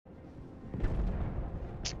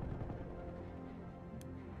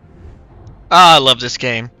I love this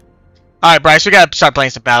game. Alright, Bryce, we gotta start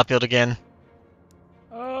playing some Battlefield again.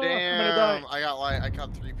 Oh, Damn, I'm gonna die. I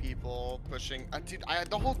got 3 people pushing. Dude,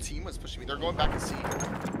 the whole team was pushing me. They're going back to C.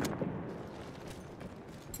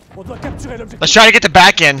 Let's try to get the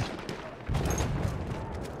back end.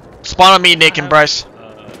 Spawn on me, Nick and Bryce.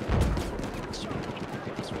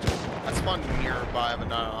 I spawned nearby, but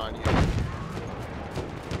not on you.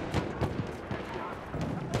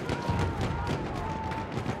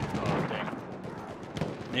 Oh, dang.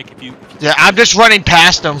 Nick, if you Yeah, I'm just running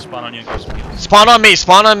past them. spawn on you and go some people. Spawn on me,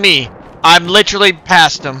 spawn on me. I'm literally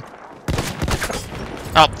past them.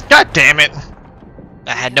 Oh, god damn it.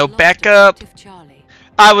 I had no backup.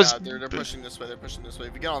 I was... Yeah, they're pushing this way, they're pushing this way.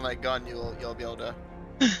 If you get on that gun, you'll be able to...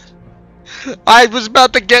 I was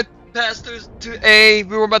about to get past those to A.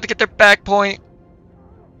 We were about to get their back point.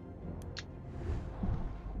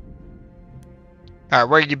 Alright,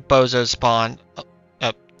 where you bozos spawn? Oh,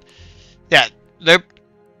 yeah, they're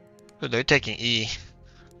taking E.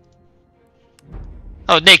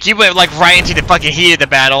 Oh, Nick, you went like right into the fucking heat of the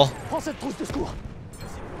battle. One's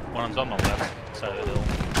on the left side of the hill.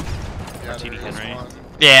 Yeah, TD Henry.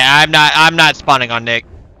 Yeah, I'm not spawning on Nick.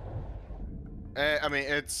 I mean,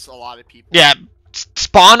 it's a lot of people. Yeah,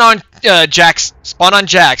 spawn on Jax. Spawn on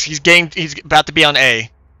Jax. He's about to be on A.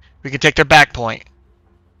 We can take their back point.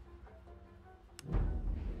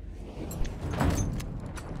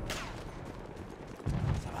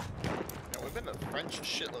 Yeah, we've been a French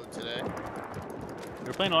shitload today.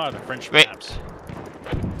 We're playing a lot of the French Wait. maps.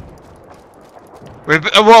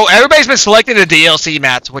 Well, everybody's been selecting the DLC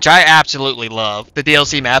maps, which I absolutely love. The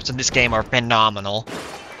DLC maps in this game are phenomenal.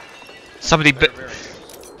 Some of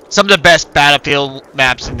the best Battlefield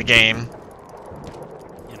maps in the game.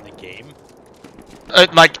 In the game?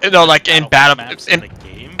 Like in battle. Maps in the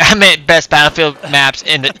game? I meant best Battlefield maps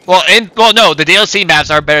in the. Well, no, the DLC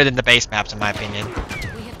maps are better than the base maps in my opinion.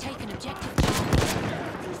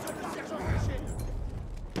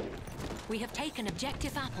 We have taken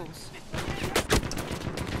objective apples.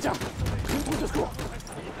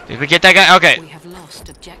 Did we get that guy? Okay. We have lost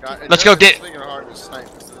objective. Let's go get.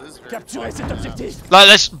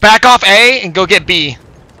 Let's back off A and go get B.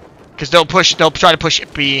 Cause they'll try to push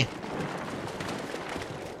B.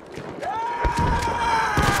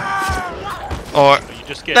 Or So you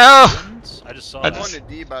just get no. wins? I just saw I'm that. going to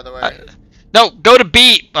D, by the way. No, go to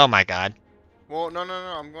B. Oh my god. Well, no,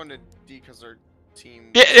 I'm going to D because they're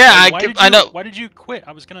team. Yeah, Wait, I know. Why did you quit?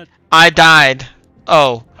 I was gonna. I died.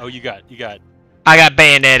 Oh. Oh, you got. I got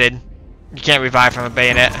bayoneted. You can't revive from a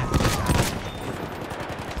bayonet.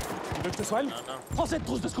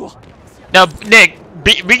 No, Nick,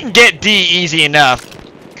 we can get D easy enough.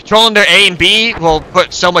 Controlling their A and B will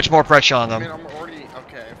put so much more pressure on I them. mean, I'm already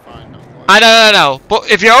okay. Fine. I know. But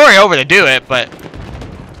if you're already over to do it, but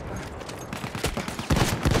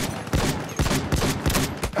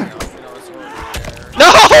no,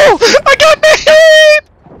 I got melee.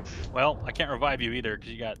 Well, I can't revive you either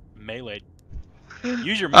because you got melee.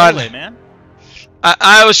 Use your melee, man.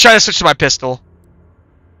 I was trying to switch to my pistol.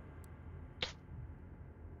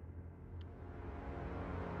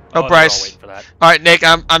 Oh, Bryce. For that. All right, Nick,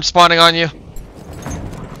 I'm spawning on you.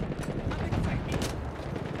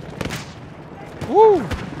 Woo!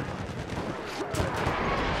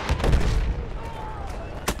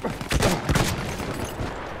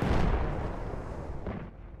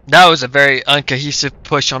 That was a very uncohesive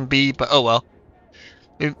push on B, but oh well.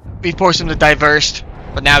 We forced him to diverse,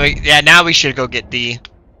 but now we should go get D.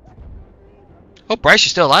 Oh, Bryce, you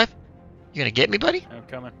still alive? You gonna get me, buddy? I'm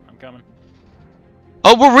coming.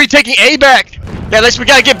 Oh, we're retaking A back. Yeah, we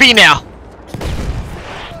gotta get B now.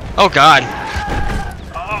 Oh God.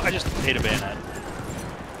 Oh, I just hate a bayonet.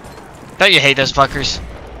 Don't you hate those fuckers?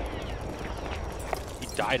 He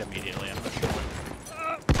died immediately. I'm not sure.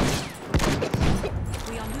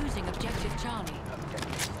 We are losing objective Charlie.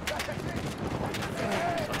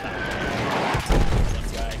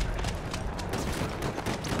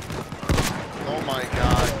 Oh my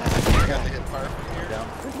god. I got the hip fire from here.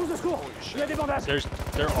 Holy shit.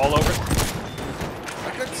 They're all over.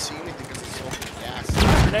 I couldn't see anything because it's so much gas.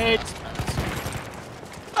 Grenades.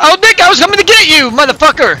 Oh, Nick, I was coming to get you,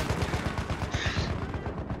 motherfucker!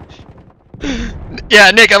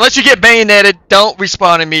 Yeah, Nick, unless you get bayoneted, don't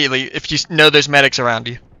respawn immediately if you know there's medics around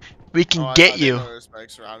you. We can get you. There's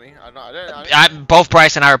medics around me. I didn't. Both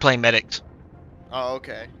Bryce and I are playing medics. Oh,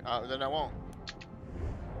 okay. Then I won't.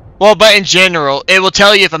 Well, but in general, it will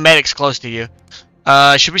tell you if a medic's close to you.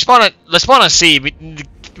 Should we spawn on... Let's spawn on C. We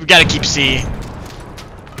gotta keep C.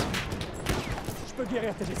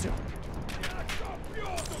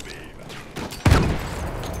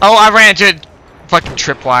 Oh, I ran into fucking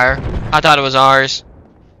tripwire. I thought it was ours.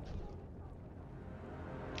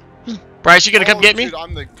 Bryce, you gonna come get me? Dude,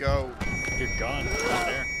 I'm the GOAT. You're gone. Right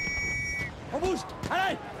there. We are losing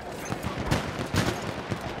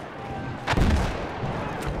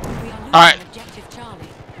All right. objective Charlie.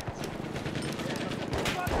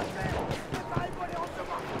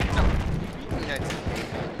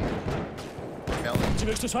 Tu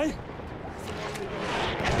veux que je te soigne?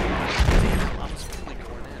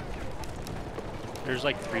 There's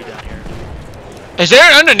like 3 down here. Is there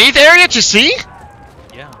an underneath area to see?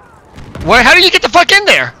 Yeah. Where? How do you get the fuck in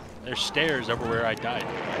there? There's stairs over where I died.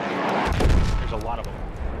 There's a lot of them.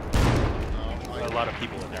 A lot of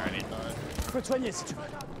people in there, I mean.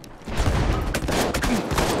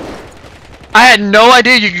 I had no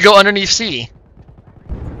idea you could go underneath C.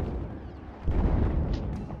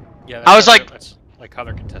 Yeah, I was like- that's like how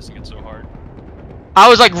they're contesting it so hard. I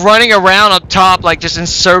was like running around up top, like just in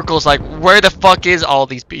circles, like where the fuck is all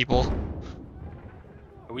these people?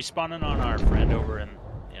 Are we spawning on our friend over in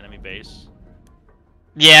the enemy base?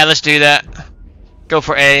 Yeah, let's do that. Go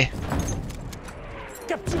for A.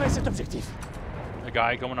 The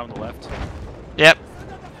guy going on the left? Yep.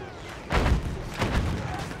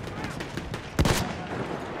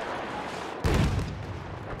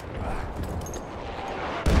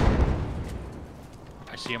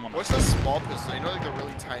 I see him on the What's the small pistol? You know, like the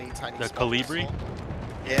really tiny The small Calibri? pistol?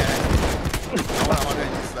 Yeah. I want to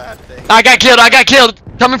use that thing. I got killed. I got killed.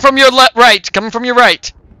 Coming from your right. Coming from your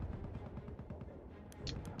right.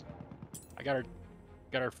 I got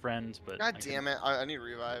our friends, but God damn it! I need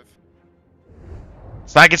revive.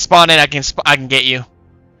 So I can spawn in. I can get you.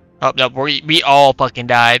 Oh no, we all fucking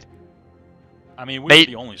died. I mean, we They- were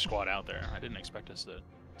the only squad out there. I didn't expect us to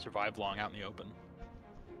survive long out in the open.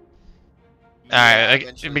 Alright,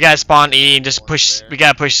 eventually we gotta spawn E and just one's push. there. We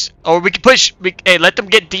gotta push. Or we can push. Hey, let them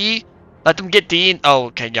get D. Let them get D. Oh,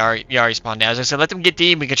 okay, you already spawned now. As I said, let them get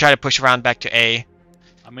D and we can try to push around back to A.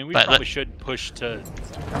 I mean, we But probably should push to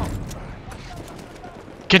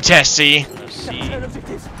Contest C. C.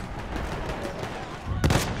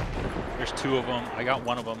 There's 2 of them. I got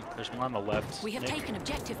one of them. There's one on the left. We have Nick. taken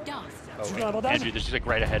objective Duff. Oh, wait. Andrew, there's just like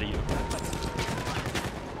right ahead of you.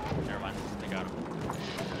 Never mind. I got him.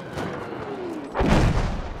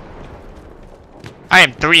 I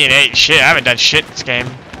am 3 and 8. Shit, I haven't done shit this game.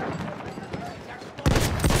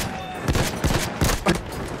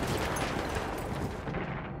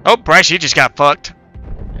 Oh, Bryce, you just got fucked.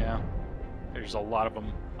 Yeah. There's a lot of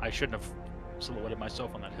them. I shouldn't have silhouetted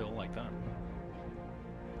myself on that hill like that.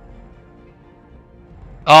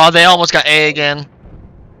 Oh, they almost got A again.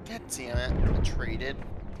 God damn it! I traded.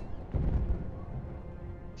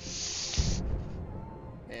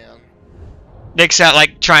 Man. Nick's out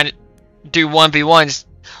like trying to do 1v1s.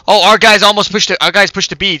 Oh, our guys almost pushed it. Our guys pushed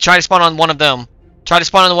to B. Try to spawn on one of them. Try to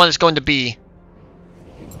spawn on the one that's going to B.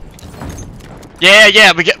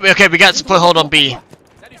 Yeah, we got some foothold on B.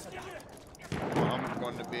 I'm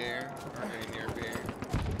going to beer. Or near beer.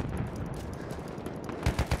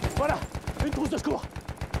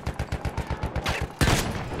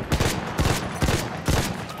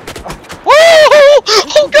 Woo!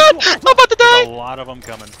 Oh god, I'm about to There's a die. lot of them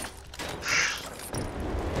coming.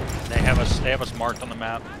 They have us marked on the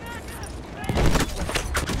map.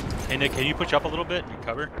 Hey Nick, can you push up a little bit and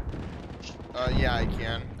cover? Yeah, I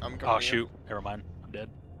can. I'm coming. Oh shoot, never mind. I'm dead.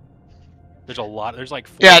 There's a lot. There's like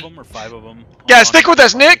 4 Yeah. of them or 5 of them. Yeah, stick with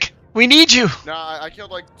us, Nick. We need you. No, I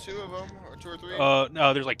killed like 2 of them, or 2 or 3.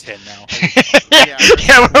 No, there's like 10 now. Yeah,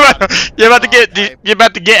 you're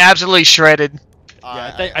about to get absolutely shredded.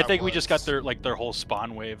 I think we just got their whole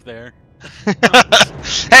spawn wave there.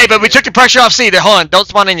 Hey, but we took the pressure off C. Hold on, don't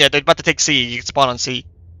spawn in yet. They're about to take C. You can spawn on C.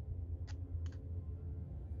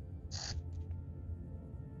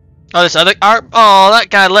 Oh, this other that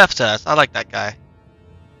guy left us. I like that guy.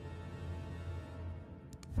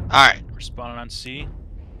 All right. We're spawning on C.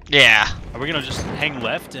 Yeah. Are we gonna just hang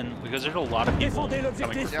left and because there's a lot of people coming for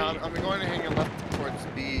B? Yeah, I'm going to hang left towards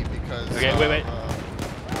B because. Okay, wait.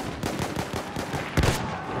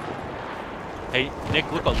 Hey, Nick,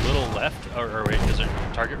 look a little left, or wait, is there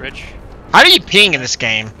target rich? How do you ping in this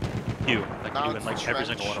game? You, like you in like every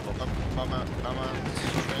single one of them. I'm on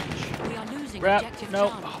trench. We are losing Rap, objective no,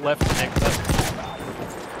 Charlie. left, Nick, left.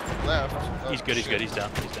 Left. Oh, He's good, shit. he's down,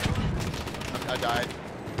 he's down. I died.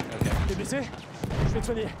 Okay.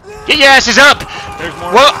 Get your asses up! There's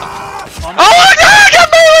more. Whoa! On Oh my god, I got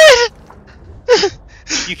moved!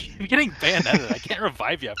 You're getting bayoneted. I can't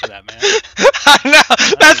revive you after that, man. I know.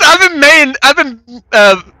 I've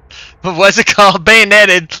been what's it called?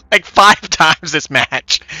 Bayoneted like 5 times this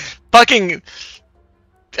match. Fucking. I'm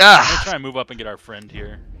gonna try and move up and get our friend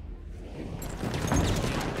here.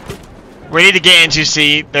 We need to get into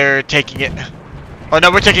C. They're taking it. Oh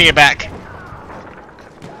no, we're taking it back.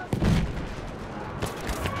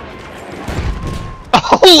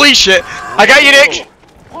 Holy shit! I got you, Nick.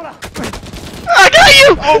 I got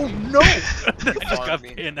you. Oh no! I just got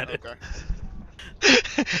bayoneted.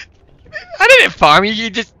 Okay. I didn't farm you. You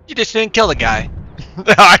just didn't kill the guy.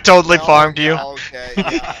 I totally farmed you. Yeah, okay.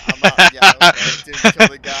 Yeah, I'm out. Yeah, okay. Didn't kill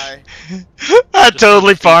the guy. I Just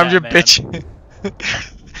totally feed farmed that your man. bitch.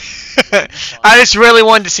 I just really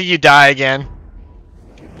wanted to see you die again.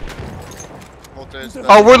 Well,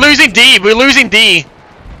 Oh, we're losing D. We're losing D.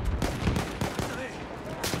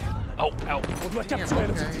 Oh, ow. Okay.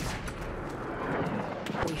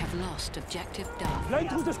 We have lost objective Duff. Là, une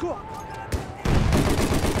trousse de secours.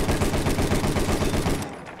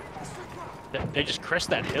 They just crest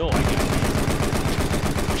that hill, I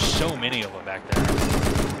guess. There's so many of them back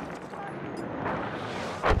there.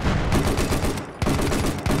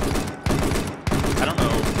 I don't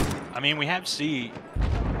know. I mean, we have C.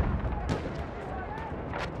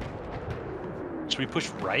 Should we push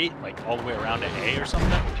right? Like, all the way around to A or something?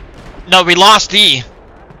 No, we lost D.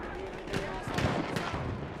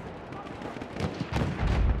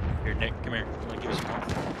 Here, Nick, come here. You wanna give us a call?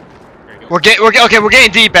 There you go. We're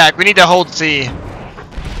getting D back. We need to hold C.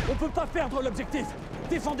 On peut pas perdre l'objectif.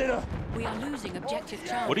 Défendez-le. We are losing objective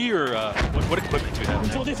Charlie. What are your, what equipment do you have, Nous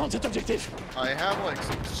devons Nick? défendre cet objectif. I have like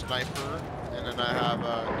some sniper, and then I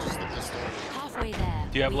have just the pistol. Halfway there.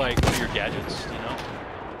 Do you have, We like, what are your gadgets? Do you know?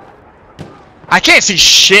 I can't see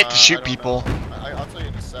shit to I shoot don't people. know. I'll tell you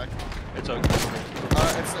in a sec. It's okay.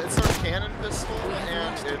 It's a cannon pistol,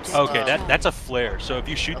 and it's Okay, that's a flare. So if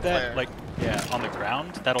you shoot A that, flare. like, yeah, on the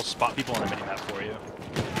ground, that'll spot people on the minimap for you.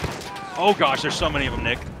 Oh gosh, there's so many of them,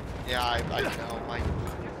 Nick. Yeah, I know.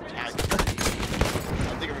 I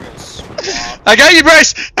think I'm gonna swap. I got you,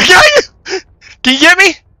 Bryce. I got you. Can you get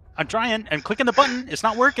me? I'm trying and clicking the button. It's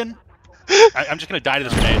not working. I'm just gonna die to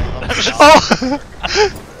this grenade. Oh.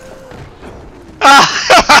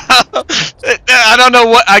 I don't know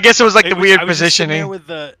what. I guess it was like the weird I was just sitting there positioning. with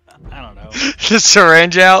the, I don't know. The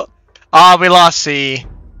syringe out. Ah, we lost C.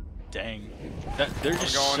 Dang. They're I'm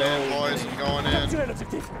just going so in, boys. I'm going in. Capturez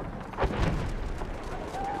l'objectif.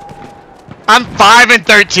 I'm 5 and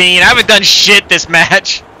 13. I haven't done shit this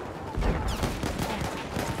match.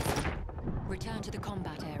 return to the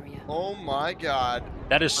combat area. Oh my god.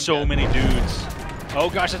 That is so many dudes. Oh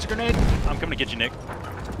gosh, that's a grenade. I'm coming to get you, Nick.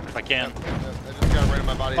 If I can. I just got right in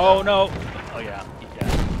my body. Oh no. Oh yeah.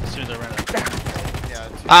 Yeah. As soon as I ran it. Yeah,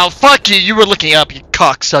 dude. Oh, fuck you. You were looking up, you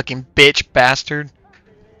cocksucking bitch bastard.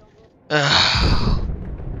 Ugh.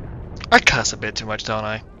 I cuss a bit too much, don't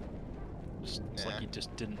I? It's like Yeah. you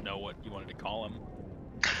just didn't know what you wanted to call him.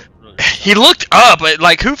 Really He looked up, but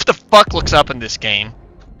like, who the fuck looks up in this game?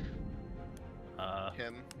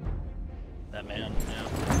 Him. That man, yeah.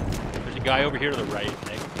 There's a guy over here to the right,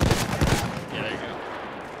 Nick. Yeah, there you go.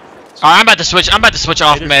 Oh, I'm about to switch off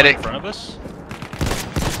Hey, there's one medic. in front of us.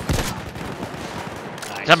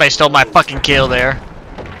 Nice. Somebody stole my fucking kill there.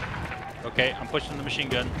 Okay, I'm pushing the machine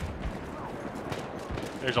gun.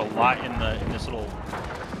 There's a lot in this little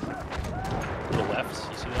to the left.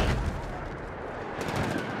 You see that?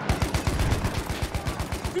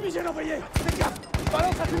 Fumigène envoyé. Faites gaffe.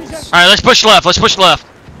 Balance la fumigène. Alright, let's push left. Let's push left.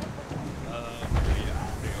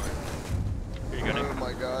 Here you go, Nick. Oh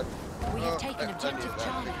my god. We have Oh, taken I objective needed that.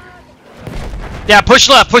 Charlie. Yeah, push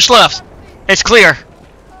left. Push left. It's clear.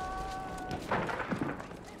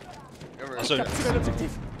 Also, Capturez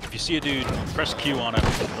l'objectif. if you see a dude, press Q on him.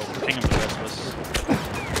 It'll ping him to the rest of us.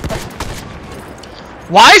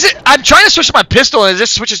 Why is it? I'm trying to switch to my pistol and it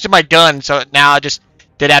just switches to my gun, so now I just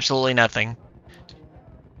did absolutely nothing.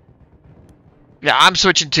 Yeah, I'm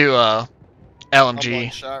switching to I'm one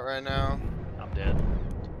LMG. shot right now. I'm dead.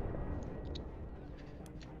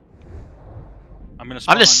 I'm gonna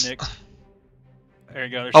spawn, just- Nick. There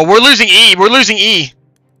you go. There's Oh, we're losing E. We're losing E.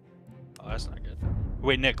 Oh, that's not good.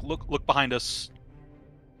 Wait, Nick, look behind us.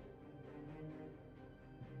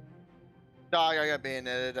 Dog, I got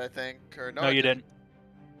bayoneted, I think. Or no, No, I you didn't.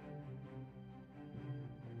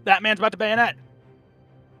 That man's about to bayonet.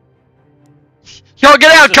 Yo,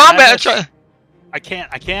 get out of This is combat. madness. Try- I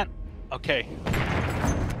can't. Okay.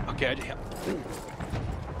 Okay,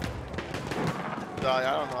 Dog,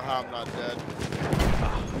 I don't know how I'm not dead.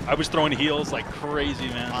 I was throwing heals like crazy,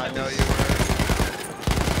 man. I That know was- you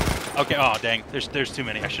were. Okay, oh dang, there's too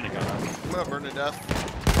many. I shouldn't have gone I'm gonna burn to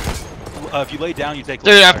death. up. If you lay down, you take.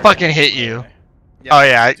 Dude, less I fire fucking damage. hit you. Yeah, Oh, I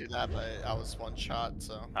yeah, didn't do that, but I was one shot,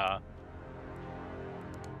 so.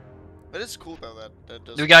 But it's cool though that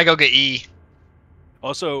does. We gotta go get E.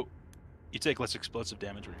 Also, you take less explosive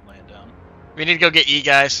damage when you're laying down. We need to go get E,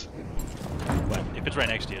 guys. If it's right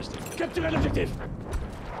next to you, still. Capturez l'objectif.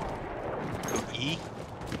 E?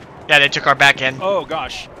 Yeah, they took our back end. Oh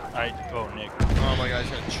gosh. Oh, Nick. Oh my god,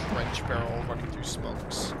 he's got a trench barrel running through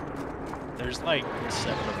smokes. There's like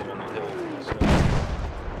 7 of them on the hill. So.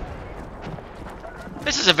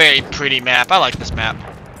 This is a very pretty map. I like this map.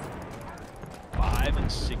 5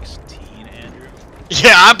 and 16, Andrew.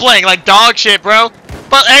 Yeah, I'm playing like dog shit, bro.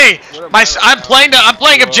 But hey, I'm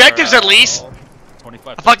playing objectives at least.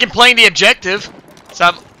 25. I'm fucking playing the objective.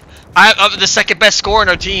 So I'm the second best scorer in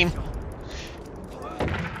our team.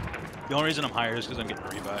 The only reason I'm higher is because I'm getting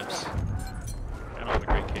revives. I don't have a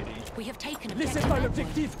great KD. We have taken Laissez pas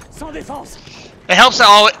l'objectif sans défense. It helps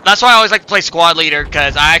that's why I always like to play squad leader,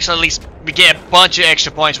 because I actually at least we get a bunch of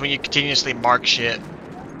extra points when you continuously mark shit.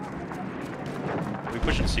 Are we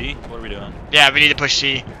pushing C? What are we doing? Yeah, we need to push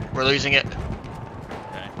C. We're losing it. Okay.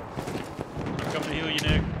 I'm coming to heal you,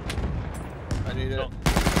 Nick. I need it.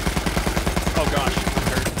 Oh gosh.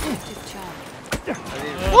 I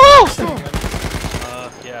need it. Woo!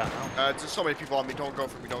 Yeah. There's so many people on me. Don't go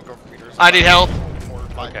for me. Don't go for me. There's I need help. 4 or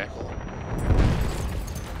 5 Okay. people.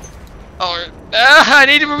 Oh, I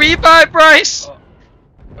need to revive Bryce.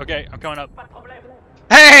 Okay, I'm coming up.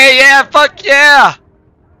 Hey, yeah, fuck yeah!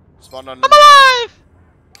 Spawned on. I'm alive!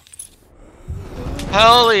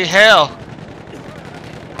 Holy hell!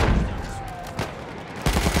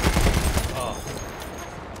 Oh.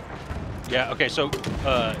 Yeah. Okay. So,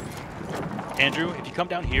 Andrew, if you come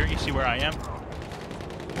down here, you see where I am.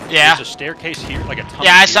 Yeah. There's a staircase here, like a tunnel.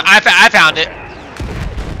 Yeah, here. I found it.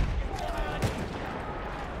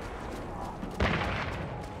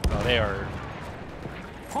 Oh, they are.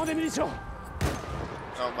 Prends des munitions.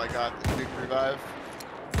 Oh my god, the big revive.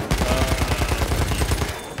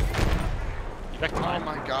 You back to Oh mine?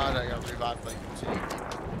 my god, I got revived like 2 people.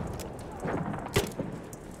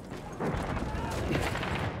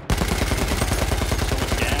 So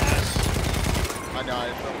much gas. I know, I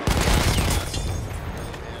didn't know my gas.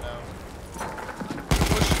 You know.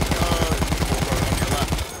 Push, people on your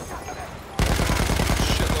left.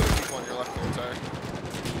 Shitload of people on your left, military.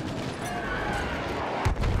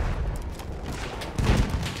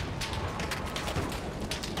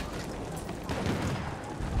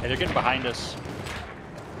 Hey, they're getting behind us.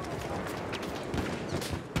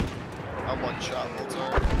 I'm one shot,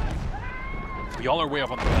 military. Y'all are way up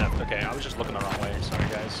on the left. Okay, I was just looking the wrong way. Sorry,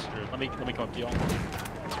 guys. Here, let me come up to y'all.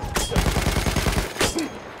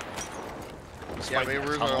 Yeah, we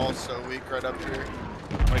are all so weak right up here.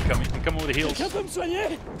 I'm coming with the heals. Quelqu'un peut me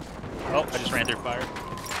soigner? Oh, I just ran through fire.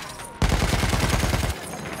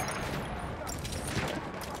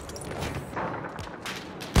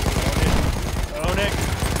 Oh, Nick.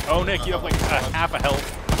 Oh, Nick, you have like half a health.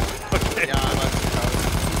 Okay. Yeah, I'm at the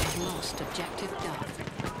house. Lost objective done.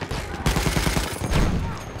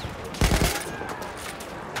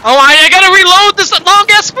 Oh, I gotta reload this long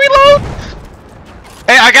ass reload.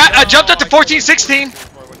 Hey, I jumped up to 14-16.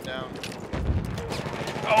 Before I went down.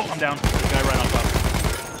 Oh, I'm down. Guy right on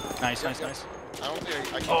top. Nice, nice, nice. I don't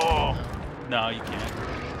think I can. Oh. No, you can't.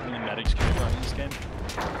 Only medics can run in this game.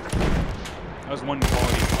 That was one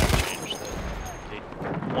quality of life change.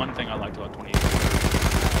 One thing I liked about 28. You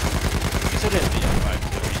said it had the F5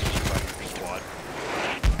 squad.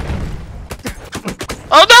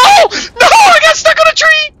 Oh no! No! I got stuck on a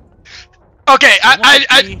tree. Okay,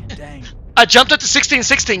 Dang. I jumped up to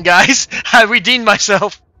 16-16, guys. I redeemed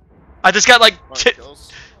myself. I just got like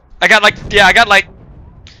I got like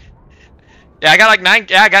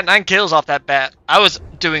 9 kills off that bat. I was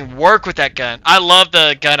doing work with that gun. I love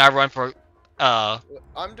the gun I run for. I'm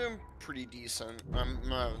doing pretty decent. I'm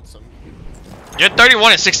having some. You're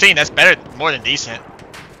 31 and 16. That's better, more than decent.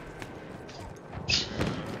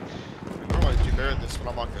 I want to do better than this when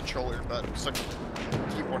I'm on controller, but I'm stuck with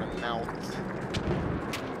keyboard and mouth.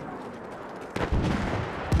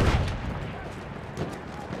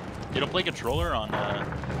 You don't play controller on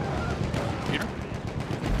computer?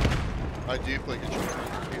 I do play controller on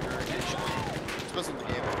computer occasionally. Depends on the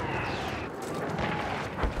game.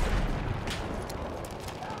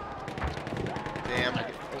 Damn.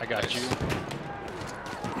 I got you.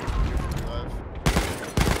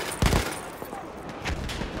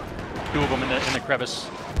 Two of them in the crevice.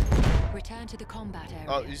 Return to the combat area.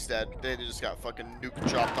 Oh, he's dead. They just got fucking nuke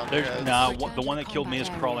dropped on their There's heads. nah. Return The to one the that killed me is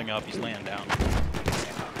combat crawling area. up. He's laying down.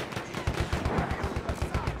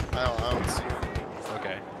 I don't see him.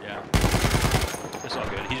 Okay, yeah. It's all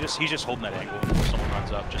good. He's just holding that angle before someone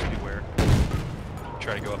runs up. Just beware.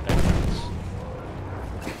 Try to go up that fence.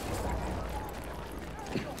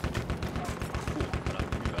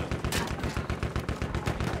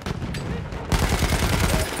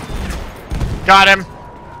 Got him.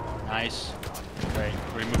 Nice.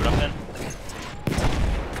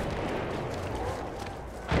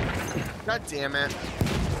 God damn it.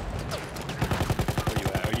 Where you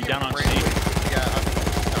at? Are you down on C? Yeah, I'm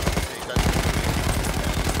down on C. That's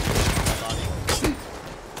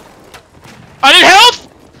I need help!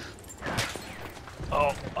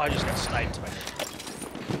 Oh, I just got sniped.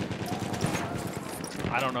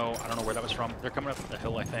 I don't know where that was from. They're coming up the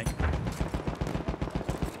hill, I think.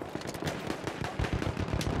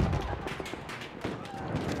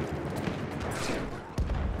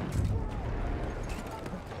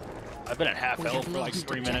 I've been at half We health have for like lost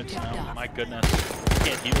 3 minutes objective now. Duff. My goodness.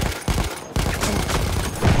 Can't heal.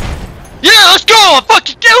 Yeah, let's go! I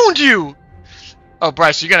fucking owned you! Oh,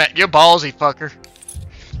 Bryce, you're ballsy, fucker.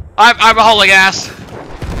 I'm hauling ass.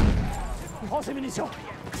 Prends ces munitions.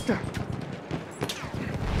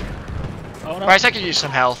 Oh no. Bryce, I could use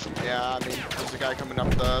some health. yeah, I mean, there's a guy coming up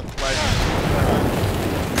the ledge.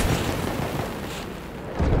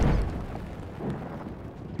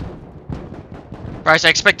 Bryce, I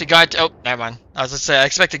expect a god to. Oh, never mind. I was gonna say, I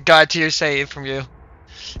expect a god tier save from you.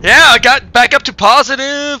 Yeah, I got back up to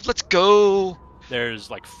positive. Let's go.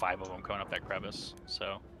 There's like 5 of them coming up that crevice,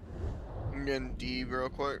 so. I'm getting D real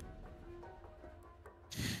quick.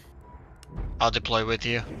 I'll deploy with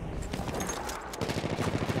you.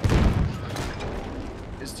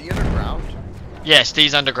 Is D underground? Yes,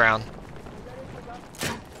 D's underground.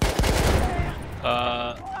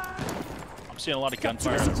 I'm seeing a lot of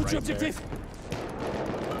gunfire Capturez ce right foutu there. objectif.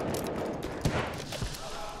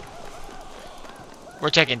 We're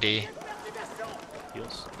taking D.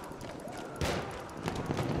 Heals.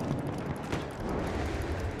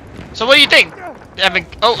 So what do you think?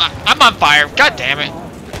 Oh, I'm on fire. God damn it.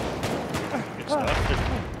 Good stuff.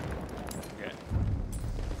 Okay.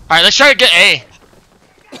 Alright, let's try to get A.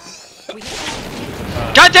 We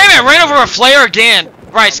have God damn it, I ran over a flare again.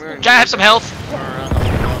 Bryce, can I have some health?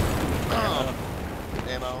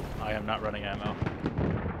 Ammo. I am not running ammo.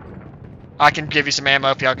 I can give you some ammo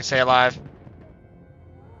if y'all can stay alive.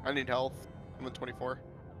 I need health. I'm at 24.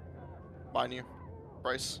 Buying you.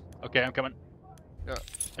 Price. Okay, I'm coming. Yeah.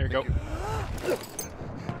 There you go.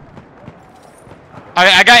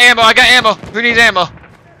 I got ammo, I got ammo. Who needs ammo?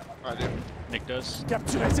 I do. Nick does.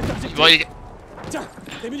 Capturez cet objectif. Well, you, Tiens,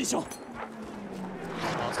 des munitions.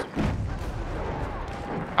 Awesome.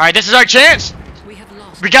 alright, this is our chance. we have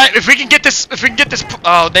lost. We got if we can get this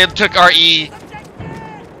oh, they took our E.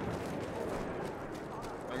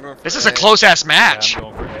 I'm going for This is a A. close ass match. Yeah,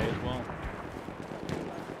 I'm going for A as well.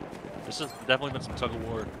 This has definitely been some tug of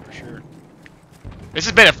war for sure. This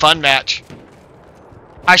has been a fun match.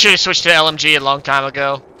 I should have switched to LMG a long time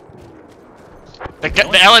ago. The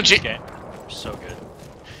LMG. Okay. So good.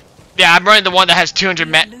 Yeah, I'm running the one that has 200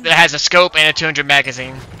 that has a scope and a 200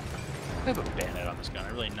 magazine. I have a bayonet on this gun. I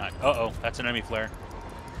really not. Uh-oh, that's an enemy flare.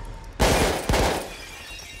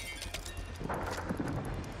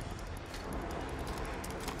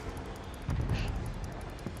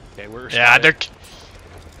 Okay, we're Yeah, they're.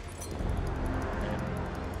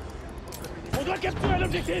 On doit capturer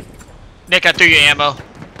l'objectif. Nick, I threw you ammo.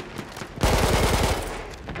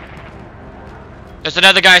 There's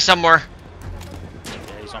another guy somewhere. Yeah,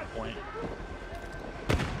 he's on point.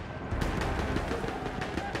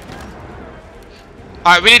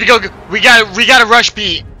 All right, we need to go. We gotta rush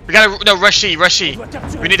B. We gotta no rush C. Rush C.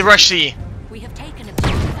 We need to rush C. We have taken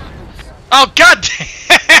objective apples. Oh god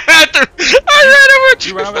damn! I ran over. Did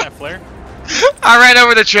you run over that flare? I ran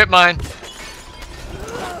over the trip mine.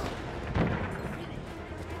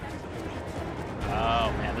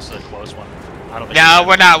 Oh man, this is a close one. I don't think. No,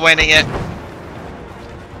 we're not winning it.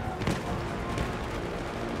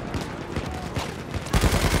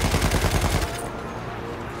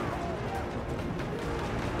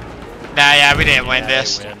 Nah, yeah, we didn't win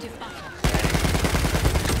this. Win. Objective butter.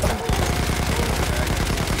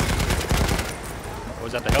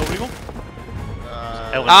 Was that the Hell Eagle?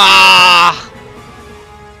 Hell Ah!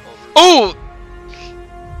 Ooh!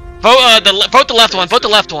 Vote the left one. Vote the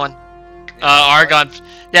left one. Argon.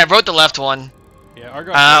 Yeah, vote the left one. Yeah,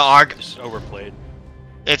 Argon. Argon. Just overplayed.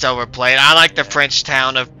 It's overplayed. I like the Yeah. French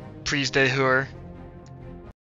town of Prise de Jour.